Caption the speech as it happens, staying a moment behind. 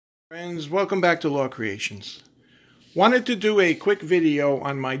Friends, welcome back to Law Creations. Wanted to do a quick video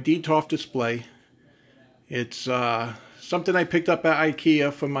on my Detolf display. It's something I picked up at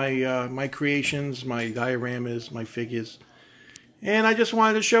IKEA for my creations, my dioramas, my figures. And I just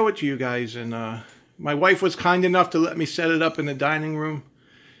wanted to show it to you guys. And my wife was kind enough to let me set it up in the dining room.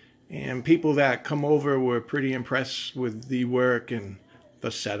 And people that come over were pretty impressed with the work and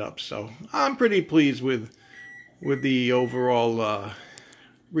the setup. So I'm pretty pleased with the overall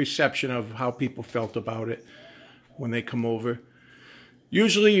reception of how people felt about it when they come over.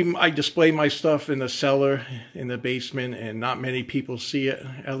 Usually I display my stuff in the cellar, in the basement, and not many people see it.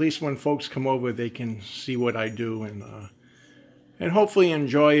 At least when folks come over, they can see what I do and hopefully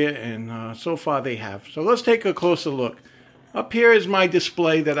enjoy it, and so far they have. So let's take a closer look. Up here is my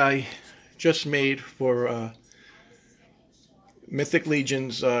display that I just made for Mythic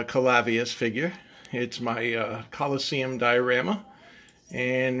Legion's Calavius figure. It's my Colosseum diorama,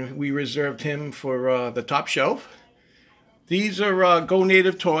 and we reserved him for the top shelf. These are Go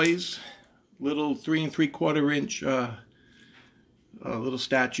Native toys, little 3 3/4 inch little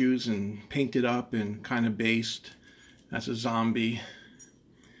statues, and painted up and kind of based. That's a zombie.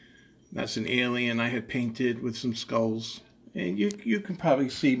 That's an alien I had painted with some skulls. And you can probably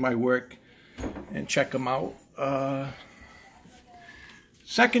see my work and check them out.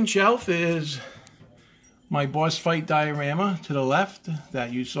 Second shelf is my boss fight diorama to the left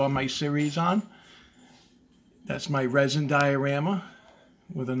that you saw my series on. That's my resin diorama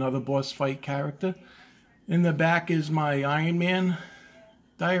with another boss fight character. In the back is my Iron Man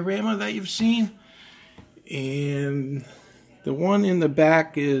diorama that you've seen. And the one in the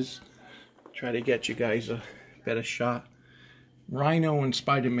back is, try to get you guys a better shot, Rhino and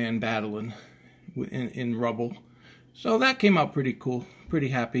Spider-Man battling in rubble. So that came out pretty cool. Pretty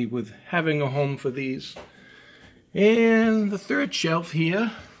happy with having a home for these. And the third shelf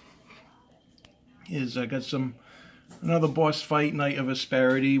here is, I got another boss fight, Knight of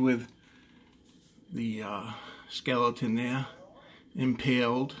Asperity, with the skeleton there,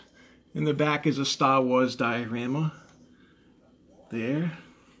 impaled. In the back is a Star Wars diorama there.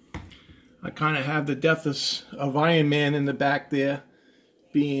 I kind of have the death of Iron Man in the back there,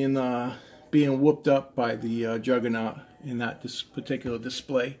 being whooped up by the Juggernaut in that particular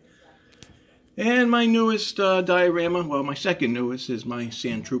display. And my newest diorama, well, my second newest, is my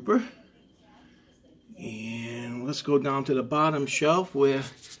Sand Trooper. And let's go down to the bottom shelf where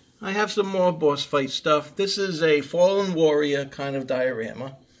I have some more boss fight stuff. This is a Fallen Warrior kind of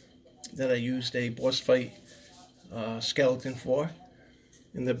diorama that I used a boss fight skeleton for.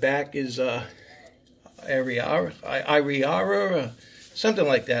 In the back is Ariara, something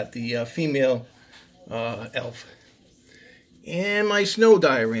like that, the female elf. And my snow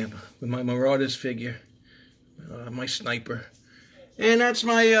diorama with my Marauders figure, my sniper. And that's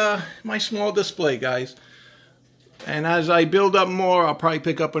my my small display, guys. And as I build up more, I'll probably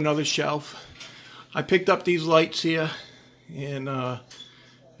pick up another shelf. I picked up these lights here, and I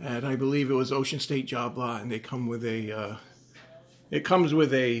believe it was Ocean State Job Lot, and they come with a it comes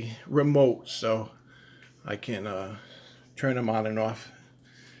with a remote, so I can turn them on and off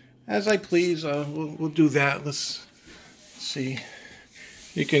as I please. We'll do that. Let's see.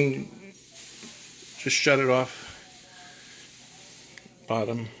 You can just shut it off,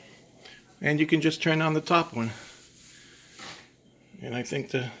 bottom, and you can just turn on the top one. And I think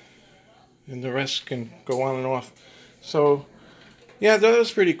the rest can go on and off. So yeah, that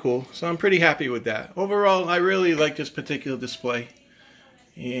was pretty cool. So I'm pretty happy with that. Overall, I really like this particular display.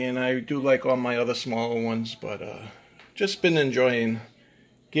 And I do like all my other smaller ones, but just been enjoying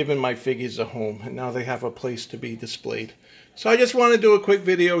giving my figures a home. And now they have a place to be displayed. So I just want to do a quick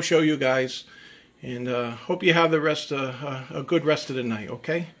video, show you guys. And hope you have a good rest of the night,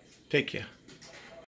 okay? Take care.